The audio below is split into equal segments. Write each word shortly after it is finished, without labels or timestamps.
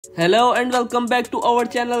Hello and welcome back to our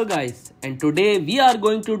channel guys, and today we are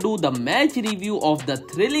going to do the match review of the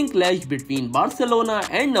thrilling clash between Barcelona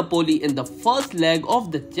and Napoli in the first leg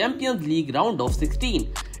of the Champions League round of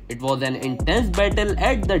 16. It was an intense battle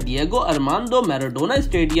at the Diego Armando Maradona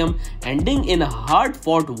Stadium, ending in a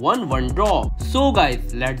hard-fought 1-1 draw. So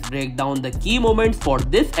guys, let's break down the key moments for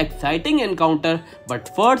this exciting encounter,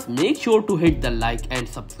 but first make sure to hit the like and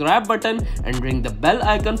subscribe button and ring the bell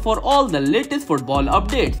icon for all the latest football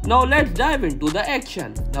updates. Now let's dive into the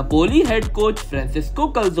action. Napoli head coach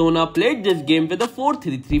Francisco Calzona played this game with a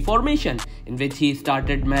 4-3-3 formation, in which he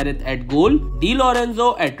started Merith at goal, Di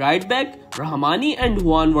Lorenzo at right back, Rahmani and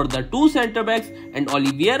Juan were the two centre-backs, and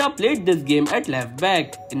Oliveira played this game at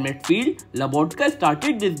left-back. In midfield, Lobotka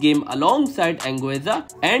started this game alongside Angueza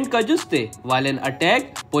and Cajuste, while in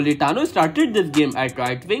attack, Politano started this game at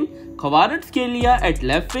right wing, Kvaratskhelia at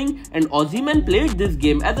left wing, and Osimhen played this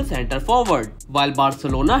game as a centre-forward. While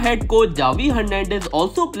Barcelona head coach Xavi Hernandez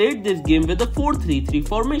also played this game with a 4-3-3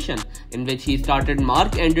 formation, in which he started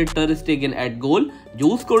Marc-Andre ter Stegen at goal,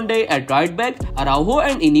 Jules Koundé at right back, Araujo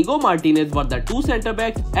and Inigo Martinez were the two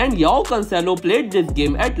centre-backs, and Joao Cancelo played this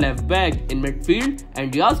game at left-back. In midfield,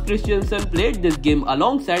 Andreas Christensen played this game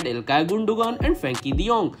alongside Ilkay Gundogan and Frenkie de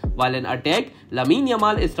Jong, while in attack, Lamine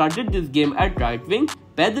Yamal started this game at right wing,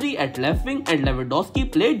 Pedri at left wing, and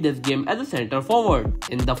Lewandowski played this game as a centre-forward.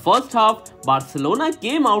 In the first half, Barcelona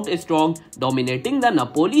came out strong, dominating the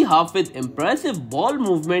Napoli half with impressive ball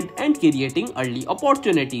movement and creating early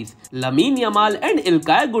opportunities. Lamine Yamal and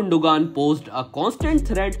Ilkay Gundogan posed a constant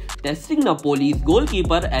threat, testing Napoli's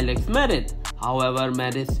goalkeeper Alex Merith. However,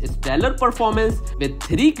 Merith's stellar performance with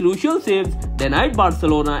 3 crucial saves denied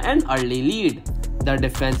Barcelona an early lead. The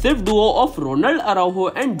defensive duo of Ronald Araujo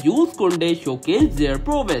and Jules Koundé showcased their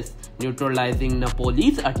prowess, neutralizing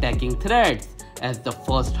Napoli's attacking threats. As the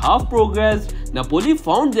first half progressed, Napoli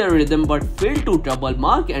found their rhythm but failed to trouble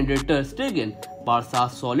Marc-Andre ter Stegen.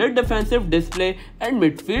 Barca's solid defensive display and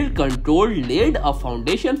midfield control laid a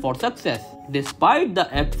foundation for success. Despite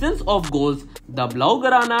the absence of goals, the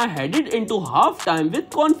Blaugrana headed into half-time with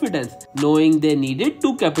confidence, knowing they needed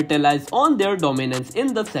to capitalize on their dominance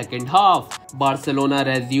in the second half. Barcelona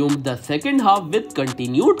resumed the second half with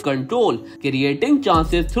continued control, creating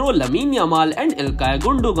chances through Lamine Yamal and Ilkay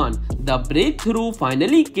Gundogan. The breakthrough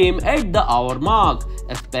finally came at the hour mark,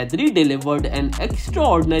 as Pedri delivered an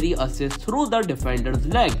extraordinary assist through the defender's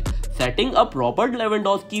leg, setting up Robert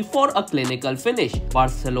Lewandowski for a clinical finish.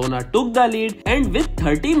 Barcelona took the lead, and with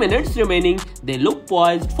 30 minutes remaining, they looked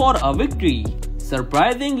poised for a victory.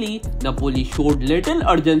 Surprisingly, Napoli showed little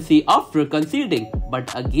urgency after conceding,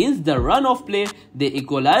 but against the run of play, they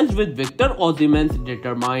equalized with Victor Osimhen's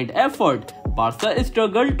determined effort. Barca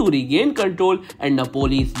struggled to regain control, and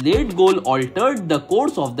Napoli's late goal altered the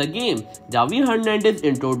course of the game. Xavi Hernandez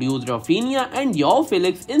introduced Rafinha and Joao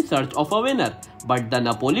Felix in search of a winner, but the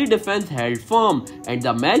Napoli defense held firm, and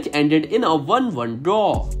the match ended in a 1-1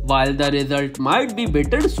 draw. While the result might be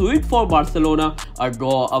bittersweet for Barcelona, a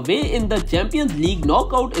draw away in the Champions League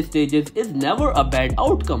knockout stages is never a bad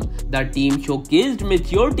outcome. The team showcased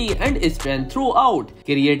maturity and strength throughout,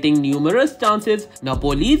 creating numerous chances.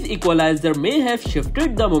 Napoli's equalizer may have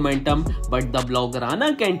shifted the momentum, but the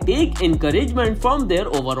Blaugrana can take encouragement from their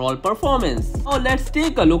overall performance. Now let's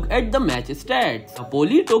take a look at the match stats.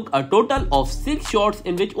 Napoli took a total of 6 shots,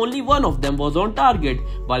 in which only 1 of them was on target,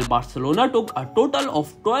 while Barcelona took a total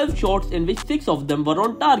of 12 shots, in which 6 of them were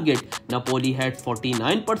on target. Napoli had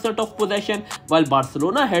 49% of possession, while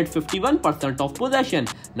Barcelona had 51% of possession.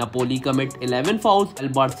 Napoli committed 11 fouls, while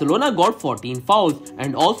Barcelona got 14 fouls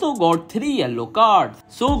and also got 3 yellow cards.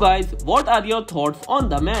 So guys, what are your thoughts on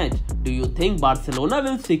the match? Do you think Barcelona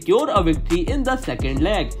will secure a victory in the second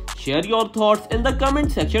leg? Share your thoughts in the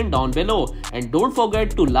comment section down below, and don't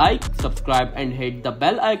forget to like, subscribe and hit the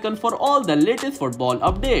bell icon for all the latest football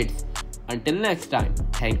updates. Until next time,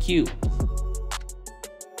 thank you.